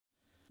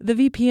The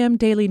VPM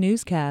Daily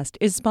Newscast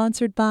is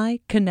sponsored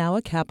by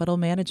Kanawha Capital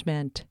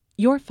Management.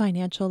 Your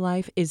financial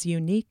life is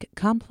unique,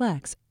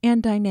 complex,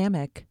 and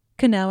dynamic.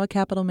 Kanawha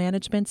Capital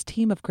Management's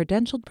team of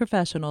credentialed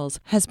professionals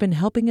has been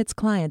helping its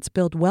clients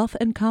build wealth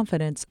and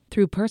confidence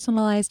through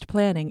personalized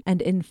planning and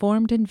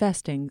informed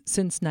investing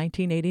since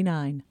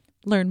 1989.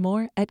 Learn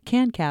more at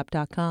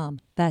cancap.com.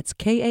 That's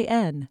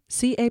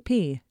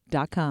KANCAP.com.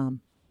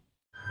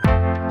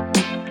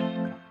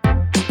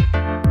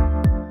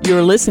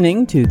 You're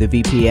listening to the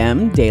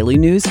VPM Daily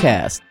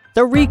Newscast,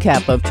 the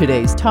recap of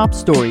today's top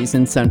stories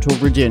in Central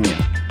Virginia.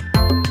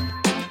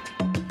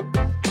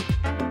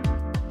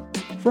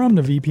 From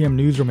the VPM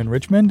Newsroom in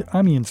Richmond,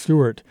 I'm Ian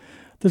Stewart.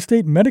 The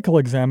state medical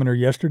examiner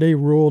yesterday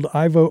ruled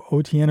Irvo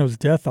Otieno's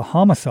death a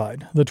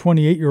homicide. The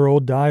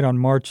 28-year-old died on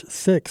March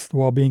 6th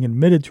while being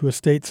admitted to a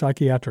state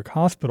psychiatric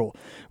hospital.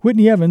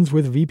 Whitney Evans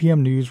with VPM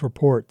News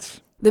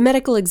reports. The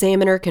medical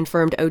examiner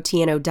confirmed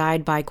Otieno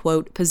died by,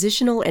 quote,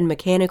 positional and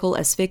mechanical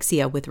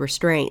asphyxia with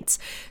restraints.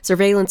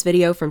 Surveillance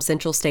video from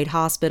Central State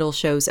Hospital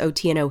shows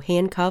Otieno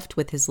handcuffed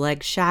with his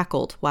legs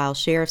shackled while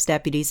sheriff's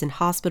deputies and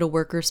hospital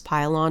workers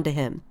pile onto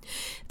him.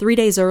 3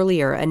 days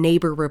earlier, a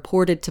neighbor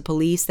reported to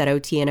police that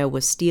Otieno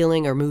was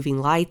stealing or moving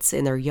lights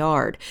in their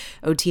yard.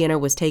 Otieno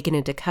was taken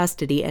into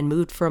custody and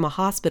moved from a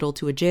hospital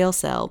to a jail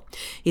cell.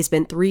 He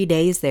spent 3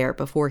 days there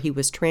before he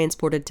was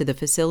transported to the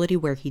facility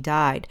where he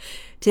died.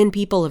 10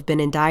 people have been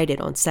indicted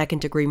on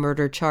second-degree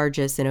murder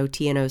charges in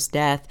Otieno's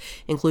death,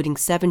 including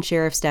 7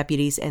 sheriff's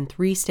deputies and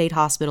 3 state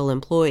hospital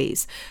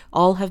employees.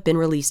 All have been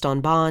released on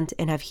bond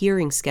and have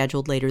hearings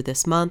scheduled later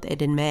this month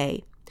and in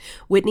May.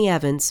 Whitney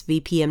Evans,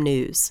 VPM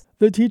News.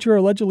 The teacher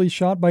allegedly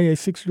shot by a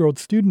 6-year-old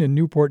student in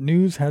Newport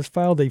News has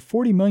filed a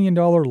 $40 million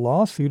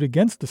lawsuit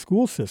against the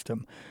school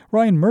system.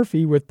 Ryan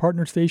Murphy with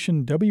partner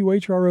station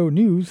WHRO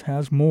News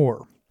has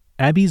more.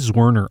 Abby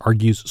Zwerner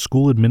argues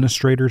school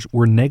administrators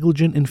were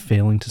negligent in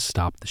failing to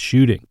stop the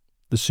shooting.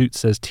 The suit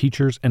says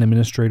teachers and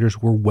administrators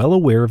were well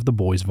aware of the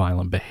boy's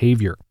violent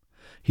behavior.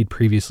 He'd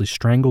previously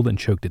strangled and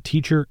choked a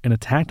teacher and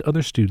attacked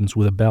other students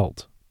with a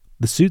belt.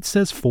 The suit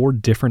says 4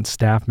 different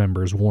staff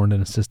members warned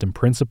an assistant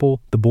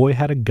principal the boy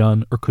had a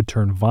gun or could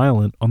turn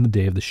violent on the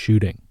day of the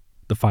shooting.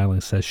 The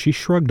filing says she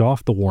shrugged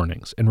off the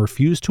warnings and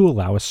refused to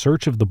allow a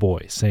search of the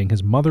boy, saying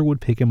his mother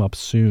would pick him up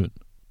soon.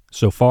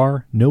 So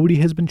far, nobody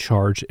has been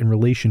charged in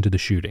relation to the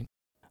shooting.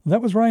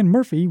 That was Ryan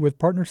Murphy with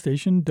partner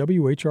station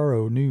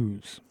WHRO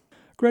News.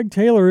 Greg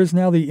Taylor is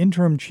now the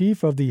interim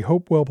chief of the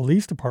Hopewell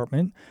Police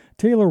Department.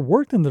 Taylor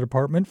worked in the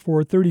department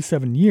for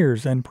 37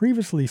 years and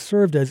previously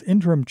served as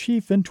interim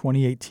chief in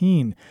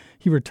 2018.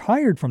 He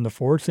retired from the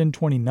force in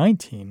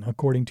 2019,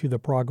 according to the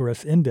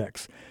Progress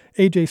Index.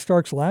 A.J.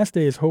 Stark's last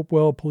day as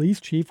Hopewell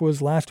Police Chief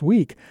was last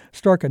week.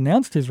 Stark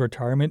announced his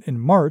retirement in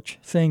March,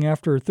 saying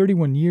after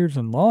 31 years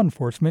in law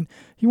enforcement,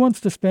 he wants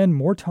to spend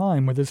more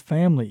time with his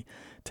family.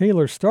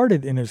 Taylor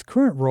started in his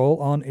current role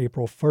on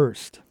April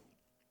 1st.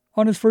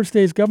 On his first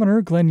day as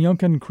governor, Glenn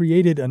Youngkin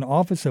created an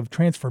Office of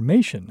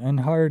Transformation and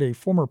hired a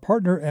former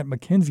partner at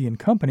McKinsey &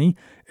 Company,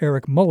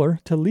 Eric Muller,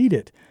 to lead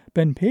it.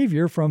 Ben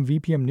Pavier from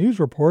VPM News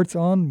reports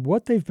on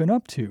what they've been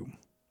up to.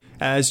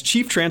 As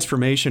Chief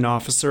Transformation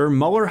Officer,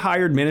 Mueller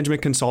hired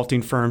management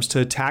consulting firms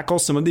to tackle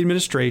some of the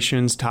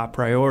administration's top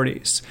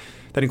priorities.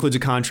 That includes a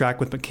contract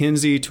with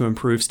McKinsey to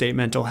improve state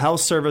mental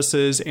health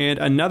services and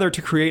another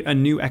to create a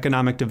new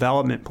economic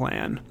development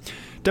plan.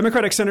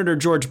 Democratic Senator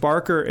George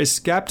Barker is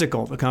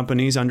skeptical the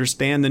companies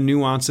understand the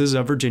nuances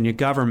of Virginia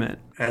government.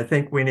 I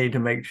think we need to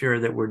make sure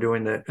that we're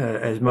doing that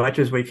as much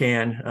as we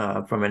can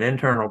from an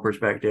internal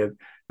perspective,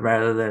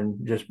 rather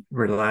than just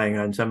relying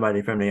on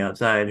somebody from the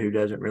outside who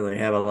doesn't really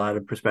have a lot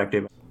of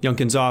perspective.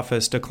 Youngkin's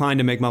office declined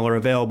to make Mueller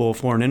available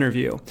for an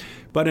interview.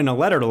 But in a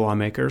letter to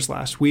lawmakers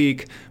last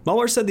week,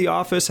 Mueller said the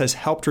office has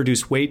helped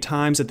reduce wait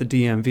times at the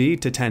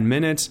DMV to 10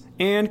 minutes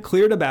and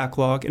cleared a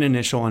backlog in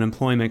initial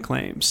unemployment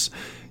claims.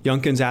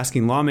 Youngkin's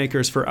asking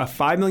lawmakers for a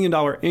 $5 million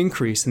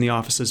increase in the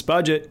office's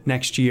budget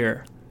next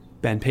year.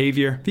 Ben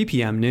Pavier,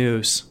 VPM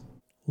News.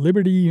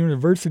 Liberty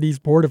University's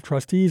Board of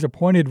Trustees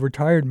appointed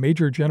retired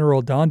Major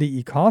General Donde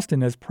E.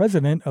 Costin as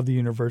president of the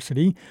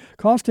university.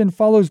 Costin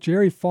follows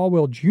Jerry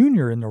Falwell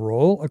Jr. in the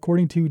role,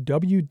 according to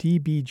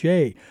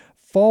WDBJ.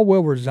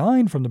 Falwell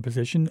resigned from the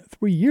position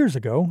 3 years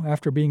ago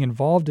after being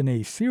involved in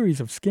a series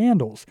of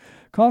scandals.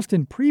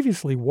 Costin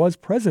previously was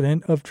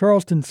president of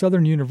Charleston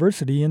Southern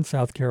University in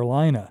South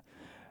Carolina.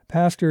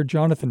 Pastor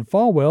Jonathan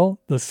Falwell,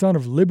 the son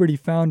of Liberty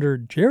founder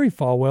Jerry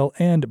Falwell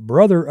and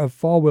brother of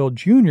Falwell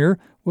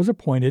Jr., was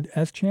appointed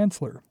as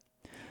chancellor.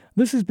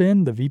 This has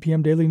been the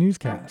VPM Daily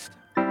Newscast.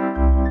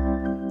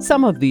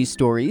 Some of these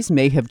stories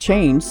may have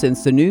changed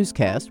since the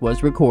newscast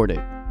was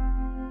recorded.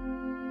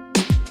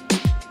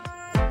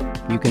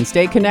 You can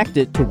stay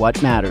connected to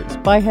what matters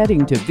by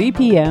heading to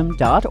vpm.org/news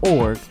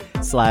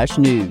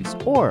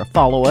or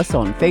follow us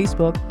on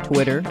Facebook,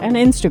 Twitter, and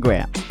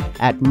Instagram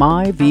at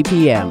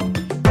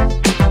MyVPM.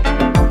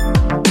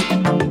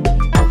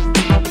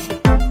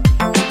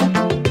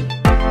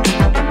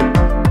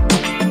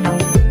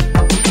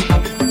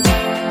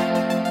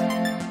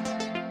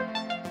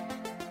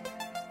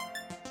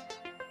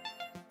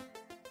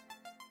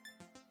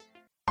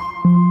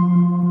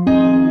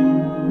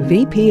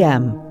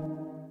 VPM.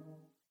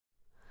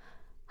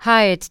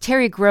 Hi, it's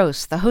Terry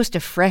Gross, the host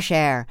of Fresh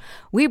Air.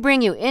 We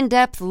bring you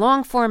in-depth,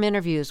 long-form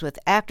interviews with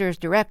actors,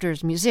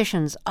 directors,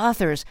 musicians,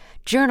 authors,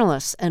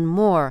 journalists, and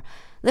more.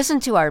 Listen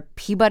to our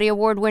Peabody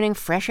Award-winning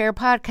Fresh Air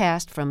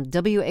podcast from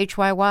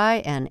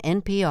WHYY and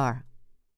NPR.